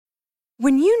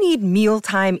When you need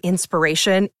mealtime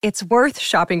inspiration, it's worth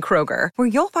shopping Kroger, where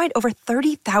you'll find over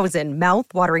 30,000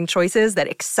 mouth-watering choices that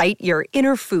excite your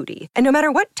inner foodie. And no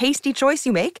matter what tasty choice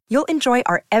you make, you'll enjoy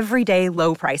our everyday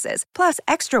low prices, plus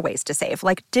extra ways to save,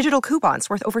 like digital coupons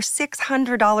worth over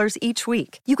 $600 each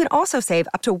week. You can also save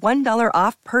up to $1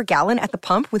 off per gallon at the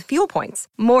pump with fuel points.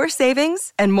 More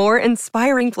savings and more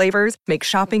inspiring flavors make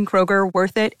shopping Kroger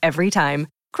worth it every time.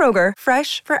 Kroger,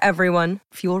 fresh for everyone.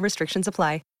 Fuel restrictions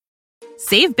apply.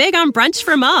 Save big on brunch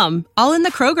for mom, all in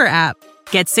the Kroger app.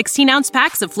 Get 16-ounce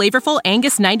packs of flavorful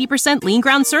Angus 90% lean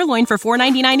ground sirloin for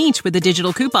 $4.99 each with a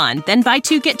digital coupon. Then buy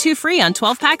 2, get 2 free on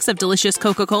 12 packs of delicious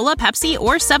Coca-Cola, Pepsi,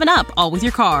 or 7-Up, all with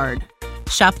your card.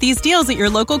 Shop these deals at your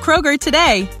local Kroger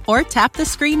today, or tap the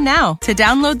screen now to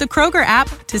download the Kroger app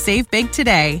to save big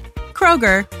today.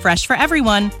 Kroger, fresh for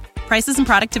everyone. Prices and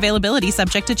product availability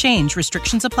subject to change.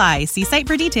 Restrictions apply. See site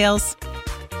for details.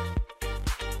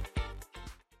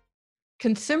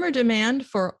 Consumer demand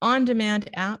for on-demand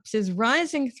apps is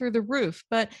rising through the roof,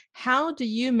 but how do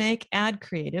you make ad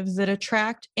creatives that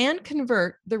attract and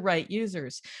convert the right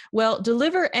users? Well,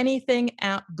 Deliver Anything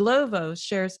app Glovo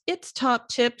shares its top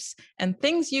tips and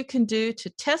things you can do to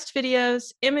test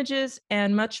videos, images,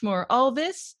 and much more. All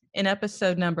this in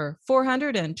episode number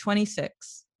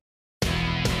 426.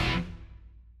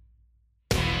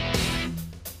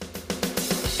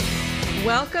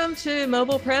 Welcome to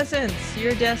Mobile Presence,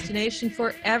 your destination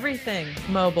for everything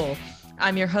mobile.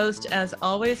 I'm your host, as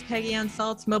always, Peggy Ann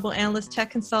Saltz, mobile analyst, tech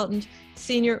consultant,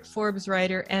 senior Forbes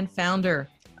writer, and founder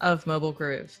of Mobile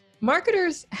Groove.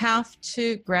 Marketers have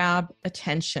to grab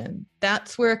attention.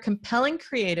 That's where a compelling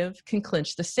creative can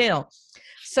clinch the sale.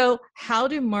 So how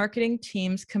do marketing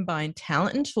teams combine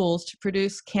talent and tools to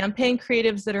produce campaign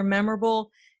creatives that are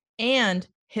memorable and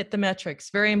hit the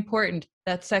metrics? Very important,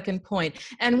 that second point.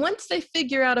 And once they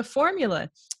figure out a formula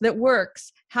that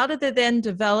works, how do they then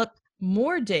develop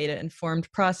more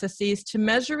data-informed processes to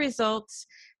measure results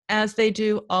as they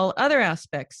do all other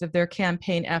aspects of their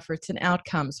campaign efforts and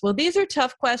outcomes? Well, these are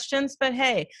tough questions, but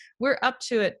hey, we're up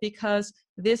to it because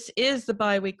this is the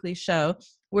bi-weekly show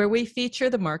where we feature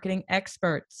the marketing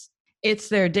experts. It's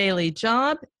their daily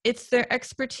job, it's their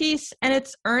expertise, and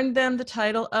it's earned them the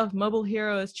title of Mobile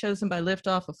Heroes, chosen by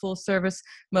Liftoff, a full-service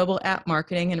mobile app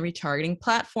marketing and retargeting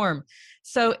platform.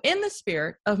 So in the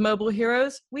spirit of Mobile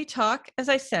Heroes, we talk, as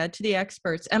I said, to the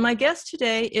experts. And my guest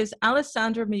today is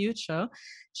Alessandra Miuccio.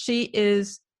 She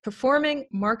is performing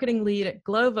marketing lead at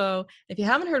Glovo. If you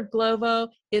haven't heard of Glovo,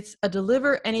 it's a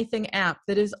Deliver Anything app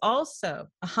that is also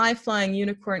a high-flying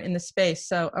unicorn in the space.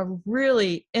 So a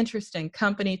really interesting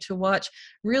company to watch,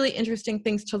 really interesting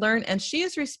things to learn. And she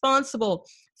is responsible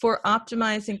for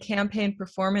optimizing campaign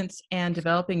performance and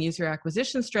developing user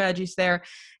acquisition strategies there.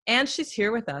 And she's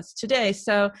here with us today.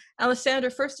 So Alessandra,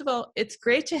 first of all, it's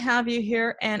great to have you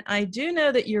here. And I do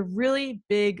know that you're really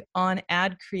big on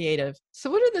ad creative. So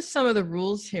what are some of the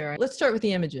rules here? Let's start with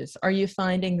the images. Are you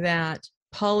finding that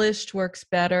polished works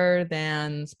better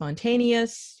than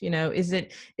spontaneous? You know, is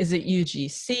it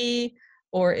UGC,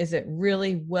 or is it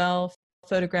really well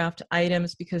photographed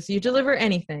items? Because you Deliver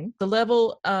Anything, the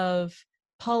level of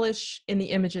polish in the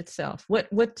image itself, what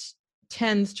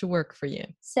tends to work for you?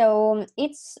 So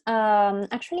it's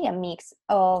actually a mix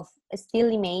of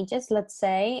still images, let's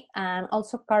say, and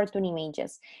also cartoon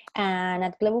images. And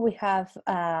at Glovo we have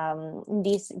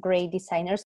these great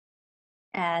designers,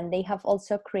 and they have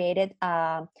also created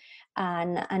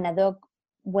another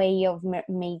way of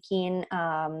making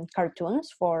cartoons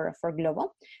for Glovo.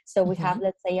 So we have,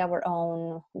 let's say, our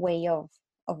own way of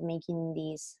making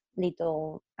these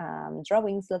little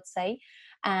drawings, let's say,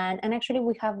 and actually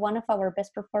we have one of our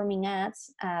best performing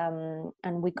ads, and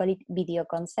we call it Video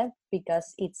Concept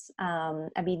because it's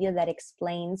a video that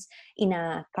explains in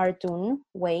a cartoon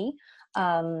way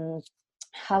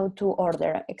how to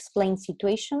order, explain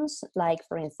situations like,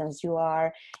 for instance, you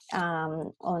are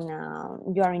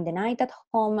you are in the night at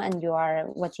home and you are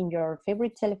watching your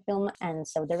favorite telefilm, and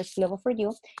so there is Glovo for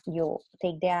you. You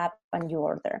take the app and you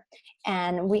order,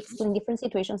 and we explain different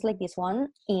situations like this one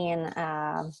in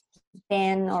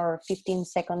 10 or 15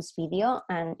 seconds video,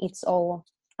 and it's all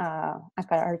a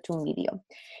cartoon video.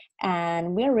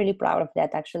 And we're really proud of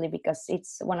that, actually, because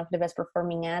it's one of the best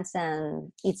performing ads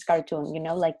and it's cartoon, you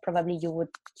know, like probably you would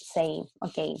say,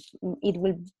 okay, it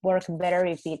will work better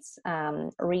if it's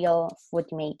real food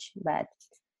image, but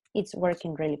it's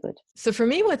working really good. So for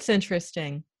me, what's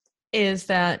interesting is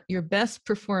that your best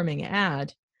performing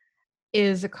ad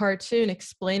is a cartoon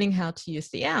explaining how to use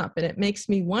the app. And it makes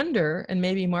me wonder, and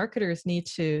maybe marketers need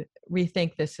to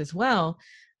rethink this as well,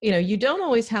 you know, you don't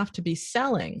always have to be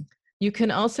selling. You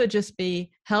can also just be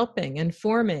helping,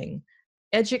 informing,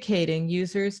 educating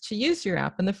users to use your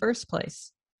app in the first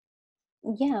place?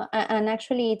 Yeah, and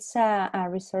actually it's a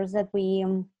resource that we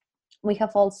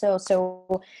have also.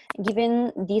 So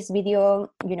given this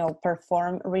video,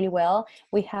 perform really well,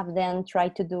 we have then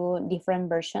tried to do different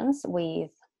versions with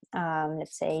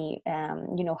let's say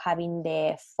having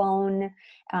the phone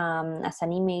as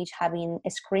an image, having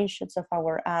screenshots of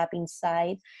our app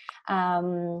inside.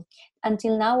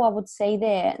 Until now, I would say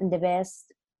the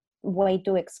best way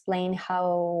to explain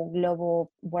how Globo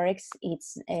works,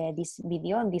 it's this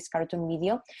cartoon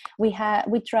video. We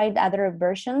tried other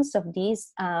versions of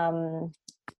this and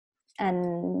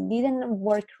didn't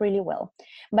work really well,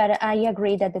 but I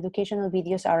agree that educational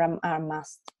videos are a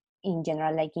must in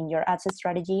general. Like in your ads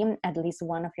strategy, at least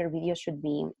one of your videos should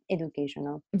be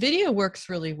educational. Video works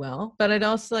really well, but I'd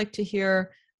also like to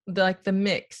hear the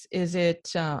mix. Is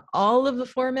it all of the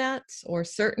formats or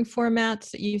certain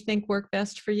formats that you think work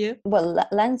best for you? Well,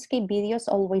 landscape videos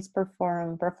always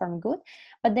perform good,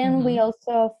 but then we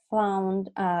also found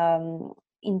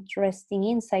interesting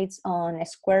insights on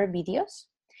square videos,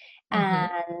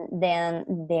 and then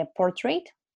the portrait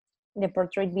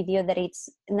video, that it's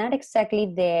not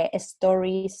exactly the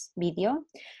stories video,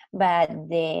 but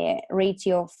the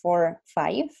ratio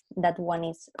 4:5, that one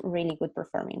is really good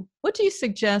performing. What do you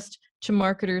suggest to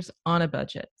marketers on a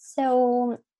budget?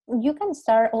 So you can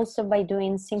start also by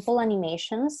doing simple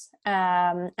animations,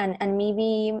 and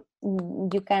maybe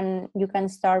you can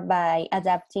start by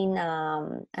adapting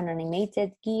an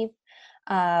animated GIF,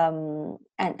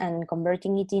 and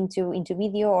converting it into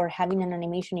video, or having an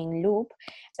animation in loop.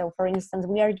 So for instance,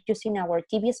 we are using our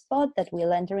TV spot that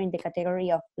will enter in the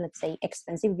category of, let's say,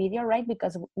 expensive video, right?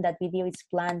 Because that video is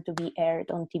planned to be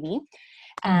aired on TV,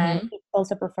 and it's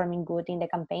also performing good in the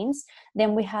campaigns.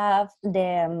 Then we have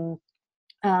the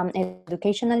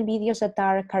educational videos that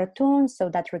are cartoons, so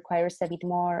that requires a bit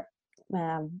more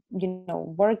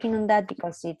working on that,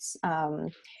 because it's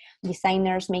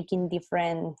designers making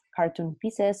different cartoon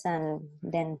pieces and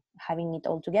then having it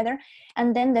all together.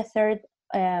 And then the third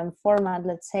format,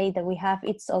 let's say, that we have,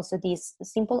 it's also these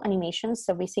simple animations.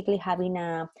 So basically having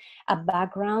a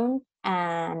background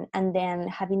and then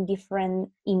having different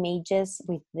images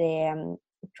with the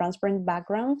transparent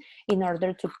background, in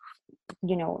order to,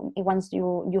 once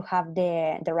you have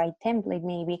the right template,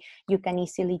 maybe you can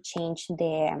easily change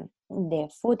the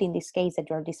food, in this case, that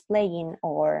you're displaying,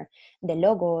 or the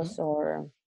logos, or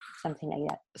something like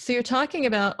that. So you're talking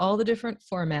about all the different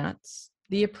formats,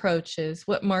 the approaches,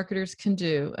 what marketers can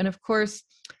do. And of course,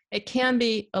 it can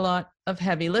be a lot of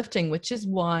heavy lifting, which is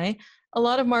why a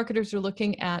lot of marketers are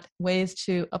looking at ways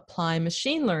to apply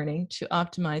machine learning to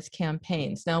optimize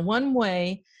campaigns. Now, one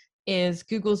way is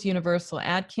Google's Universal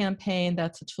Ad Campaign.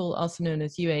 That's a tool also known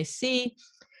as UAC.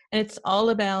 And it's all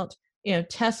about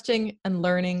testing and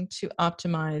learning to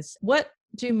optimize. What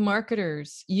do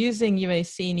marketers using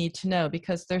UAC need to know?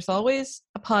 Because there's always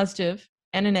a positive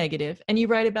and a negative, and you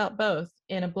write about both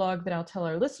in a blog that I'll tell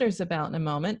our listeners about in a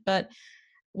moment. But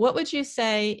what would you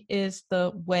say is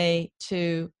the way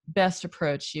to best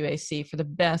approach UAC for the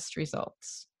best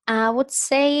results? I would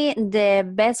say the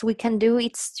best we can do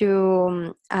is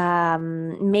to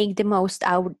make the most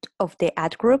out of the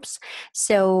ad groups.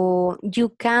 So you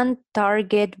can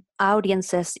target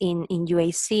audiences in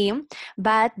UAC,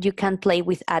 but you can play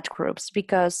with ad groups,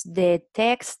 because the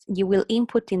text you will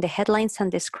input in the headlines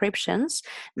and descriptions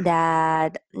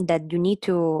that you need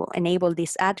to enable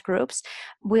these ad groups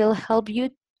will help you,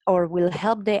 or will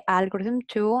help the algorithm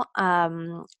to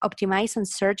optimize and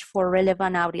search for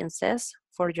relevant audiences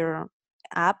for your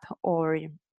app, or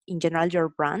in general your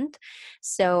brand.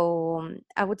 So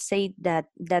I would say that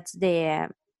that's the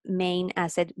main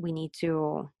asset we need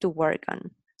to work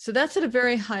on. So that's at a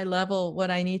very high level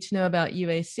what I need to know about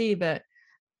UAC, but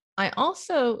I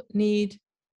also need,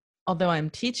 although I'm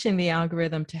teaching the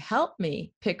algorithm to help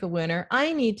me pick a winner,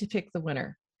 I need to pick the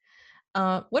winner.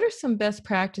 What are some best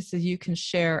practices you can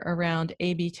share around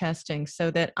A/B testing, so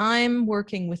that I'm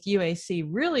working with UAC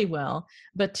really well,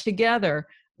 but together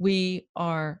we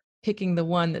are picking the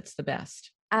one that's the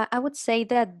best? I would say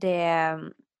that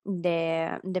the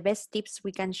best tips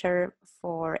we can share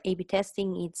for A/B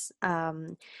testing is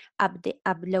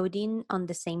uploading on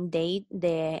the same day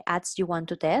the ads you want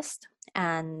to test,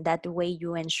 and that way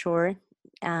you ensure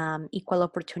equal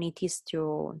opportunities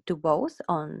to both,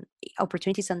 on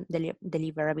opportunities and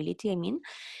deliverability, I mean.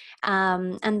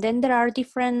 And then there are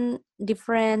different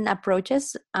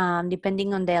approaches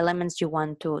depending on the elements you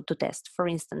want to test. For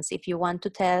instance, if you want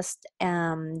to test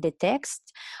the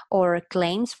text or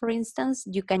claims, for instance,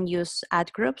 you can use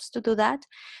ad groups to do that.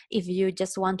 If you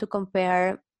just want to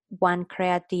compare one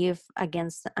creative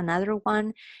against another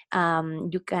one.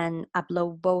 You can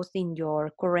upload both in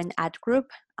your current ad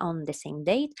group on the same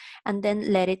date, and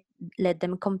then let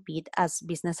them compete as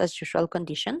business as usual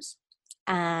conditions.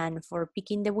 And for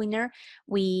picking the winner,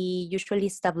 we usually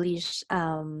establish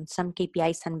some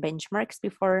KPIs and benchmarks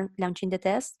before launching the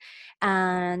test.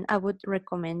 And I would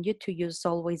recommend you to use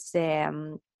always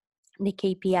the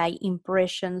KPI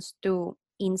impressions to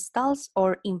installs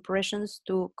or impressions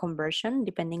to conversion,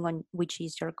 depending on which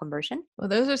is your conversion. Well,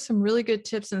 those are some really good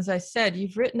tips. And as I said,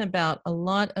 you've written about a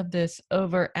lot of this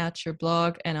over at your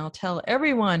blog, and I'll tell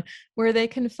everyone where they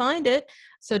can find it.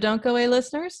 So don't go away,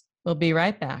 listeners. We'll be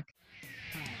right back.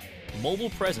 Mobile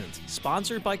Presence,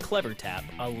 sponsored by CleverTap,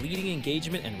 a leading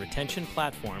engagement and retention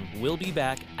platform, will be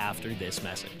back after this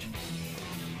message.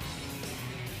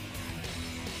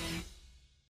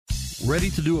 Ready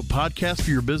to do a podcast for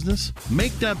your business?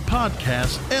 Make that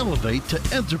podcast elevate to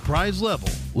enterprise level.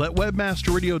 Let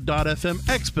webmasterradio.fm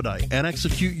expedite and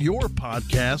execute your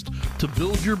podcast to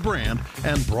build your brand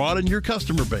and broaden your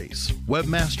customer base.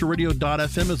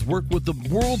 Webmasterradio.fm has worked with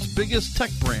the world's biggest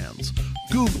tech brands,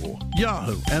 Google,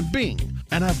 Yahoo, and Bing,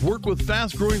 and have worked with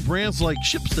fast-growing brands like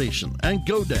ShipStation and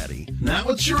GoDaddy. Now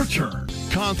it's your turn.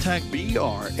 Contact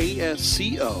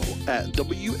BRASCO at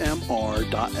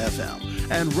WMR.fm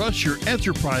and rush your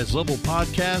enterprise-level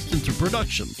podcast into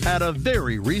production at a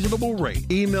very reasonable rate.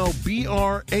 Email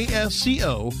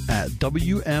BRASCO at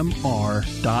WMR.fm.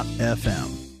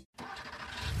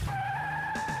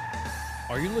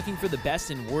 Are you looking for the best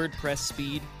in WordPress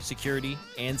speed, security,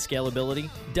 and scalability?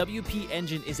 WP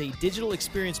Engine is a digital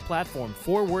experience platform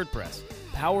for WordPress,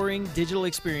 powering digital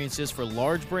experiences for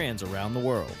large brands around the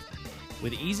world.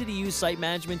 With easy-to-use site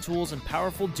management tools and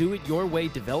powerful do-it-your-way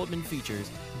development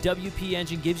features, WP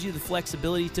Engine gives you the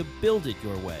flexibility to build it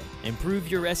your way.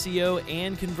 Improve your SEO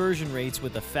and conversion rates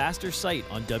with a faster site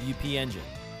on WP Engine.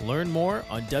 Learn more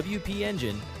on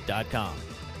WPEngine.com.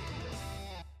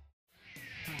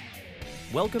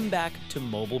 Welcome back to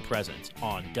Mobile Presence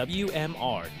on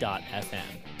WMR.fm.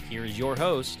 Here is your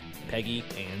host, Peggy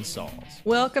Ann Salz.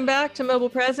 Welcome back to Mobile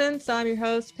Presence. I'm your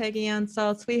host, Peggy Ann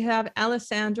Salz. We have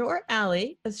Alessandra, or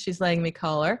Ali, as she's letting me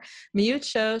call her,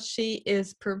 Miuccio. She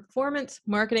is Performance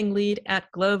Marketing Lead at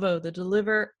Glovo, the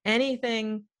Deliver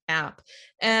Anything app.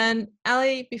 And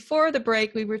Ali, before the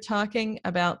break, we were talking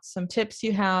about some tips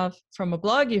you have from a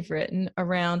blog you've written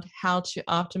around how to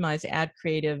optimize ad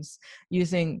creatives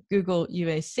using Google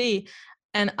UAC.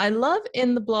 And I love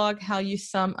in the blog how you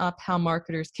sum up how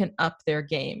marketers can up their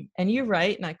game. And you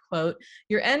write, and I quote,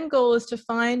 "Your end goal is to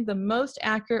find the most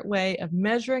accurate way of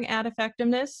measuring ad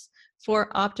effectiveness for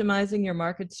optimizing your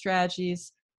market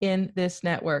strategies in this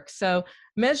network." So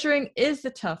measuring is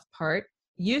the tough part.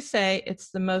 You say it's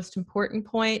the most important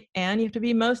point and you have to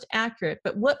be most accurate.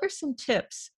 But what are some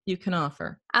tips you can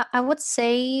offer? I would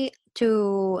say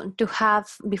to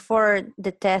have, before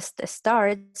the test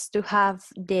starts, to have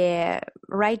the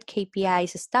right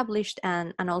KPIs established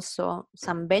and also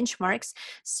some benchmarks,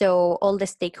 so all the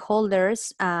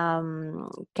stakeholders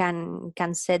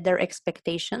can set their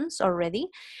expectations already.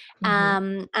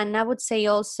 And I would say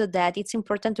also that it's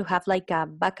important to have like a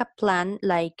backup plan,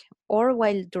 like, or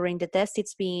while during the test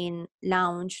it's being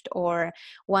launched, or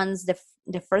once the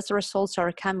first results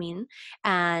are coming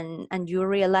and you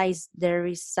realize there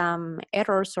is some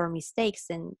errors or mistakes,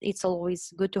 and it's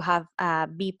always good to have a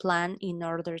B plan in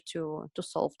order to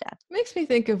solve that. It makes me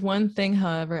think of one thing,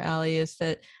 however, Ali, is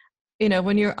that, you know,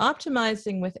 when you're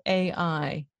optimizing with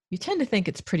AI, you tend to think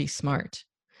it's pretty smart.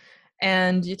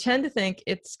 And you tend to think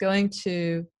it's going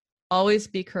to always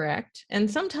be correct. And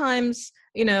sometimes,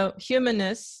 you know,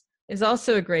 humanness is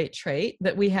also a great trait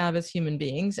that we have as human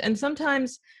beings. And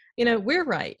sometimes, you know, we're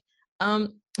right.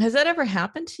 Has that ever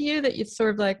happened to you, that it's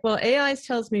sort of like, well, AI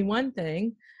tells me one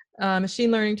thing,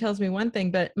 machine learning tells me one thing,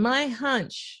 but my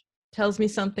hunch tells me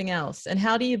something else? And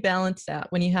how do you balance that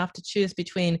when you have to choose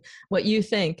between what you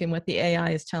think and what the AI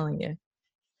is telling you?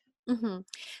 Mm-hmm.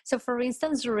 So, for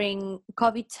instance, during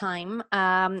COVID time,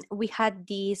 we had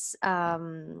this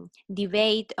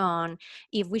debate on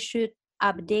if we should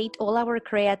update all our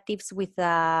creatives with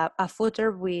a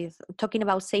footer with talking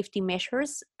about safety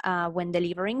measures when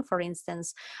delivering, for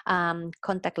instance,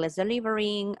 contactless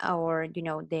delivering, or, you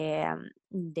know, the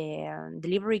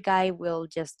delivery guy will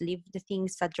just leave the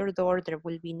things at your door, there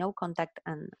will be no contact,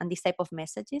 and this type of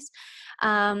messages.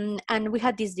 And we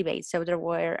had this debate. So there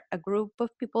were a group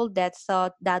of people that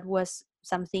thought that was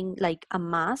something like a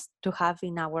must to have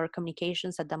in our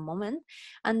communications at the moment,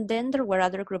 and then there were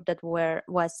other group that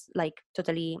was like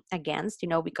totally against, you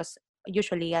know, because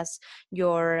usually as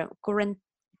your current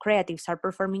creatives are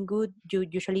performing good, you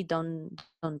usually don't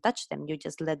touch them. You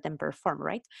just let them perform,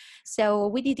 right? So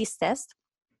we did this test,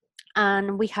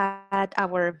 and we had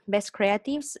our best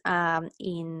creatives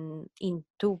in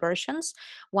two versions.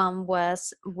 One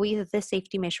was with the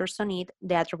safety measures on it,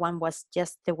 the other one was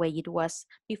just the way it was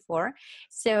before.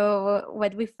 So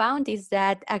what we found is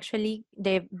that actually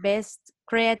the best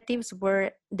creatives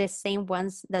were the same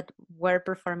ones that were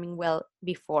performing well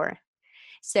before.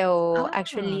 So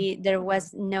actually there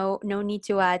was no need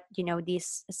to add,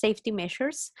 these safety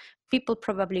measures. People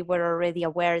probably were already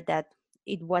aware that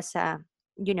it was a,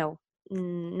 you know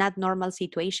not normal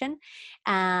situation,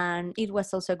 and it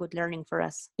was also good learning for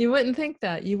us. You wouldn't think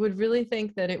that. You would really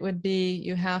think that it would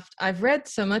be, I've read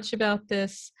so much about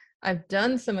this. I've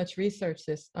done so much research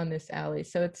on this, Allie.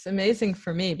 So it's amazing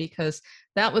for me because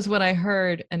that was what I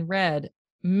heard and read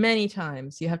many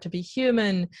times. You have to be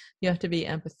human. You have to be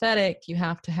empathetic. You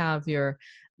have to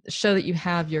show that you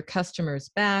have your customers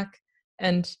back.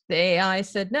 And the AI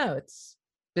said, no, it's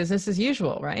business as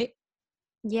usual, right?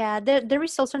 Yeah, there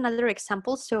is also another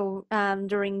example. So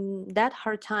during that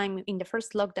hard time in the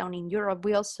first lockdown in Europe,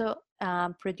 we also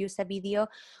produced a video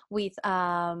with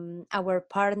our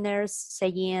partners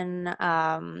saying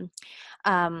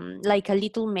like a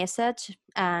little message,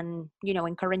 and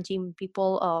encouraging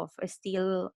people of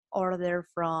still order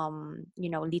from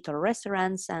little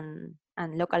restaurants and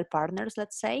local partners,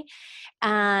 let's say.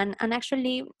 And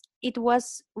actually it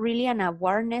was really an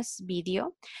awareness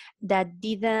video that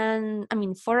didn't,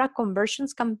 for a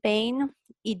conversions campaign,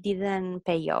 it didn't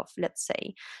pay off, let's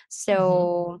say.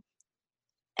 So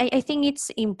I think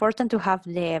it's important to have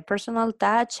the personal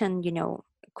touch and,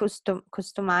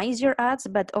 customize your ads,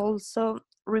 but also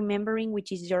remembering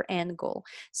which is your end goal.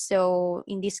 So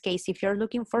in this case, if you're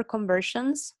looking for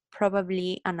conversions,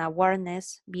 probably an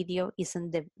awareness video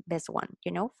isn't the best one,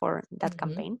 for that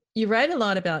campaign. You write a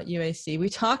lot about UAC. We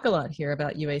talk a lot here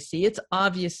about UAC. It's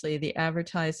obviously the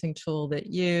advertising tool that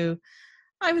you,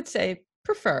 I would say,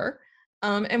 prefer,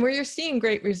 and where you're seeing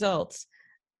great results.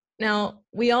 Now,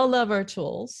 we all love our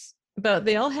tools, but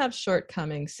they all have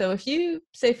shortcomings. So if you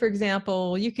say, for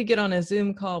example, you could get on a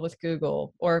Zoom call with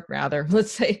Google, or rather,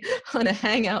 let's say on a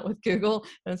Hangout with Google,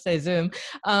 don't say Zoom,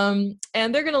 and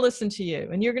they're going to listen to you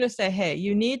and you're going to say, hey,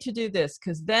 you need to do this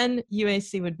because then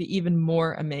UAC would be even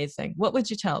more amazing. What would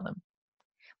you tell them?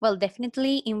 Well,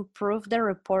 definitely improve the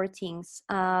reportings.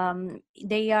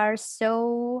 They are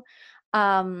so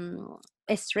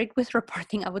strict with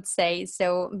reporting, I would say.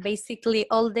 So basically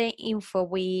all the info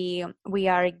we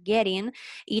are getting,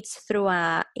 it's through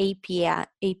a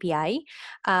API,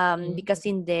 because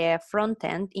in the front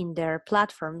end, in their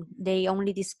platform, they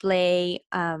only display,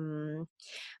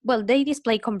 they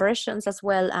display conversions as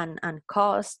well and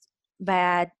cost,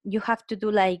 but you have to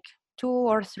do like 2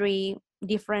 or 3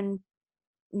 different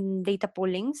data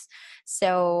poolings.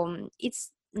 So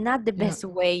it's not the best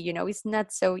way, it's not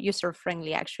so user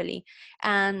friendly actually.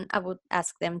 And I would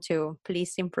ask them to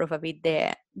please improve a bit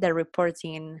the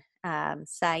reporting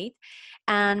side,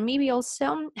 and maybe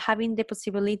also having the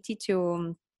possibility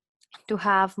to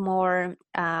have more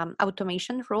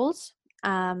automation rules.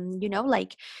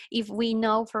 Like if we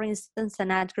know, for instance,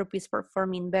 an ad group is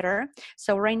performing better,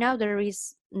 so right now there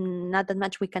is not that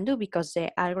much we can do because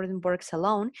the algorithm works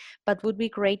alone, but would be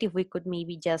great if we could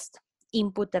maybe just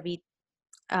input a bit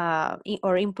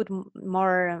or input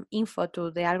more info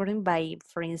to the algorithm by,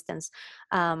 for instance,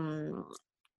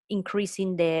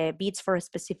 increasing the bids for a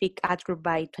specific ad group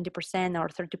by 20% or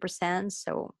 30%,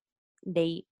 so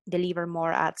they deliver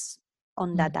more ads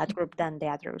on that ad group than the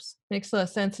others. Makes a lot of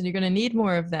sense. And you're going to need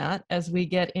more of that as we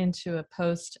get into a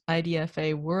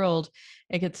post-IDFA world.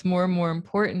 It gets more and more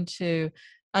important to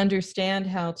understand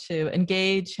how to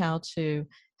engage, how to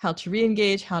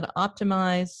re-engage, how to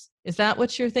optimize. Is that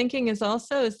what you're thinking is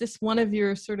this one of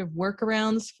your sort of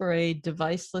workarounds for a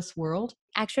deviceless world?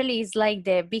 Actually, it's like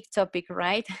the big topic,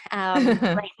 right?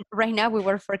 Right now we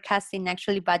were forecasting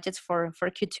actually budgets for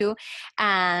Q2,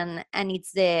 and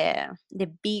it's the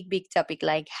big topic,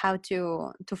 like how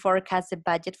to forecast the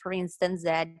budget, for instance,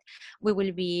 that we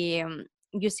will be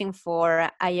using for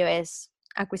iOS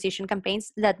acquisition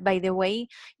campaigns. That, by the way,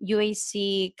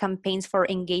 UAC campaigns for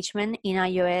engagement in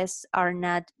iOS are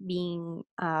not being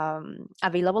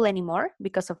available anymore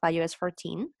because of iOS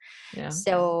 14. Yeah.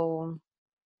 So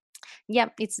yeah,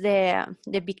 it's the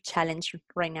big challenge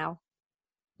right now.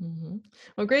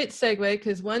 Well, great segue,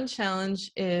 because one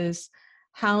challenge is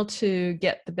how to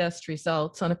get the best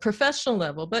results on a professional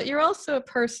level, but you're also a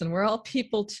person. We're all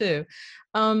people too.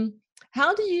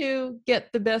 How do you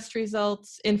get the best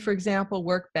results in, for example,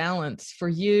 work balance for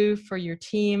you, for your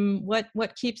team? What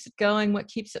keeps it going? What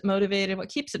keeps it motivated? What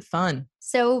keeps it fun?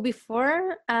 So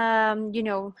before,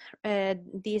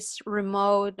 this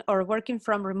remote or working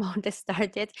from remote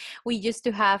started, we used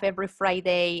to have every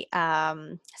Friday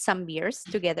some beers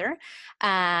together,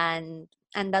 and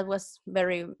that was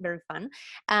very, very fun.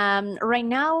 Right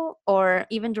now, or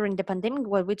even during the pandemic,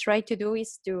 what we try to do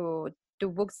is to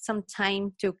book some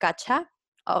time to catch up,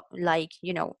 like,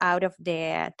 out of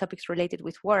the topics related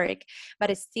with work, but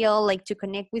it's still like to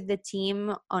connect with the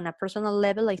team on a personal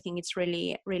level. I think it's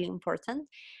really, really important.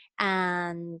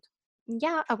 And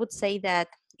yeah, I would say that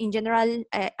in general,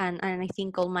 and I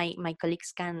think all my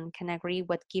colleagues can agree,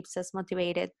 what keeps us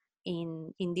motivated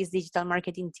in this digital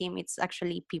marketing team, it's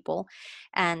actually people.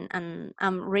 And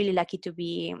I'm really lucky to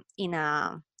be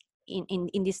in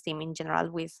this team in general,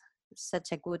 with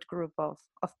such a good group of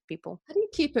people. How do you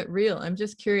keep it real? I'm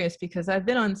just curious, because I've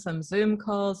been on some Zoom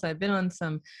calls, I've been on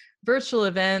some virtual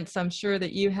events, I'm sure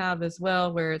that you have as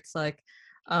well, where it's like,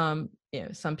 some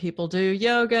people do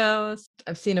yoga.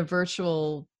 I've seen a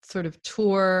virtual sort of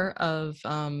tour of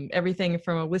everything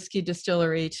from a whiskey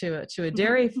distillery to a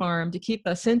dairy farm to keep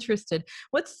us interested.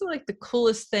 What's like the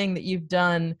coolest thing that you've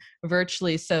done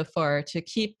virtually so far to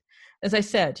keep, as I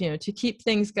said, to keep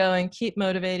things going, keep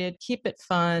motivated, keep it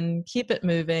fun, keep it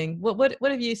moving? What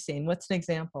have you seen? What's an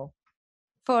example?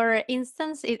 For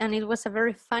instance, it was a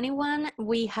very funny one.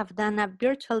 We have done a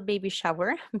virtual baby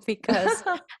shower because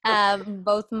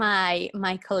both my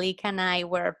colleague and I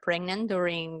were pregnant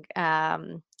during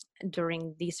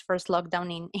this first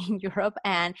lockdown in Europe,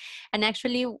 and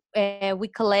actually we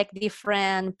collect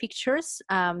different pictures,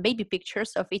 baby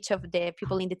pictures of each of the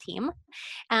people in the team,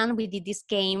 and we did this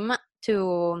game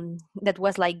that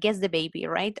was like guess the baby,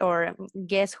 right? Or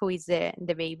guess who is the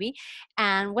baby,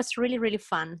 and was really, really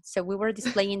fun. So we were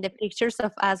displaying the pictures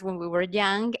of us when we were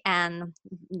young, and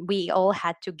we all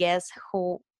had to guess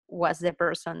who was the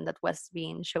person that was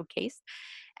being showcased.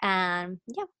 And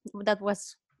yeah, that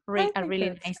was a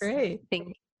really nice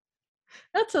thing.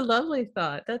 That's a lovely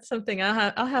thought. That's something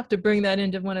I'll have to bring that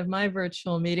into one of my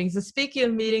virtual meetings. And speaking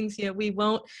of meetings, we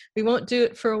won't do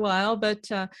it for a while, but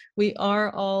we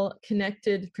are all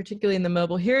connected, particularly in the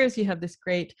Mobile Heroes. You have this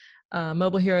great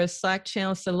Mobile Heroes Slack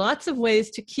channel, so lots of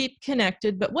ways to keep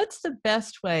connected. But what's the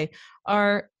best way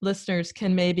our listeners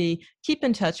can maybe keep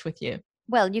in touch with you?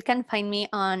 Well, you can find me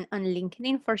on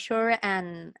LinkedIn for sure,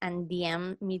 and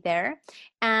DM me there.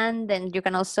 And then you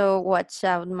can also watch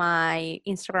out my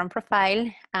Instagram profile.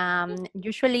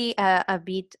 Usually a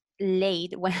bit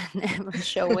late when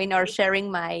showing or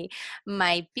sharing my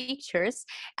pictures,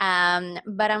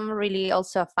 but I'm really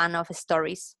also a fan of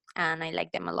stories, and I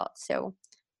like them a lot. So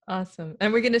awesome.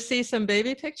 And we're going to see some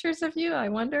baby pictures of you, I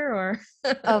wonder, or?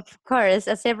 Of course,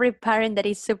 as every parent that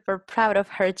is super proud of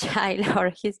her child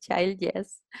or his child,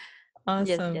 yes.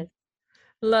 Awesome. Yes.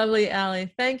 Lovely,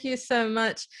 Allie. Thank you so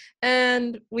much.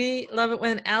 And we love it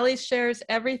when Allie shares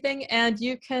everything. And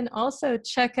you can also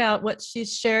check out what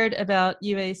she's shared about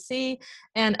UAC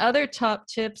and other top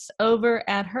tips over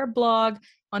at her blog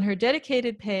on her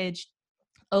dedicated page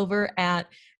over at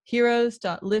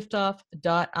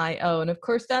heroes.liftoff.io. And of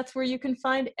course, that's where you can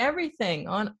find everything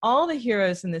on all the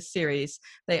heroes in this series.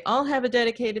 They all have a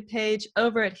dedicated page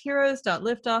over at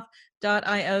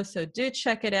heroes.liftoff.io, so do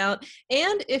check it out.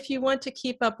 And if you want to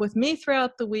keep up with me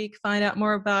throughout the week, find out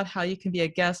more about how you can be a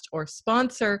guest or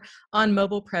sponsor on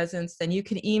Mobile Presence, then you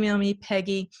can email me,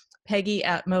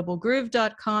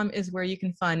 Peggy@mobilegroove.com is where you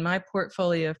can find my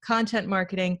portfolio of content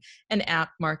marketing and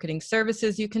app marketing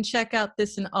services. You can check out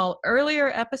this and all earlier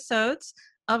episodes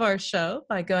of our show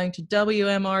by going to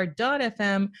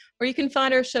WMR.fm, or you can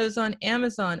find our shows on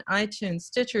Amazon, iTunes,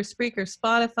 Stitcher, Spreaker,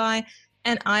 Spotify,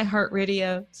 and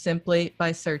iHeartRadio simply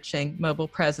by searching Mobile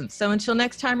Presence. So until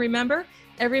next time, remember,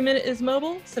 every minute is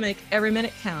mobile, so make every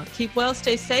minute count. Keep well,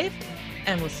 stay safe,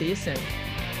 and we'll see you soon.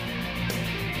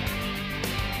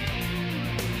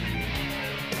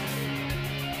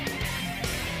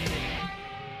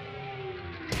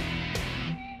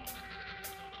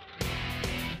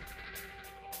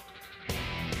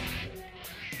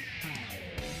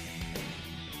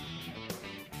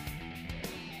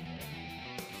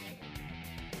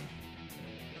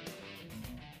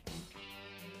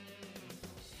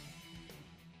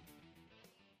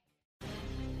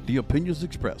 The opinions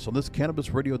expressed on this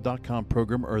CannabisRadio.com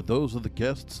program are those of the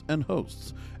guests and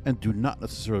hosts and do not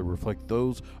necessarily reflect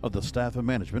those of the staff and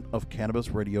management of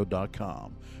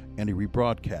CannabisRadio.com. Any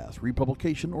rebroadcast,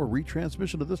 republication, or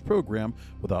retransmission of this program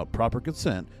without proper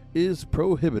consent is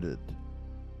prohibited.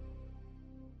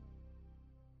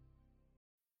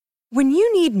 When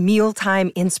you need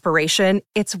mealtime inspiration,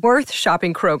 it's worth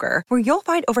shopping Kroger, where you'll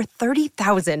find over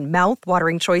 30,000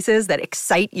 mouth-watering choices that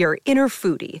excite your inner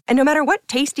foodie. And no matter what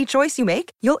tasty choice you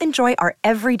make, you'll enjoy our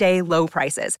everyday low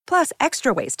prices, plus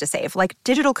extra ways to save, like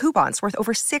digital coupons worth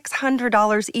over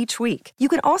 $600 each week. You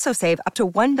can also save up to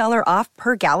 $1 off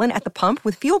per gallon at the pump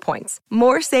with fuel points.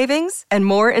 More savings and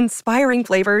more inspiring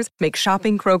flavors make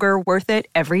shopping Kroger worth it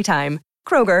every time.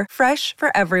 Kroger, fresh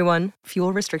for everyone.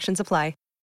 Fuel restrictions apply.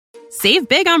 Save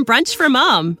big on brunch for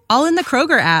mom, all in the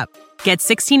Kroger app. Get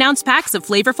 16-ounce packs of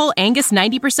flavorful Angus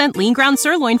 90% lean ground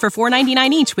sirloin for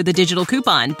 $4.99 each with a digital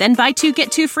coupon. Then buy 2,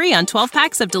 get 2 free on 12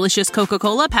 packs of delicious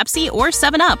Coca-Cola, Pepsi, or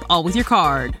 7-Up, all with your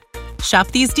card. Shop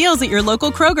these deals at your local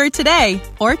Kroger today,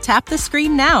 or tap the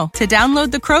screen now to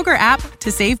download the Kroger app to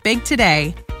save big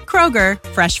today. Kroger,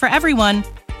 fresh for everyone.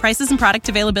 Prices and product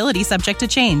availability subject to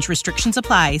change. Restrictions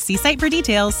apply. See site for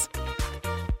details.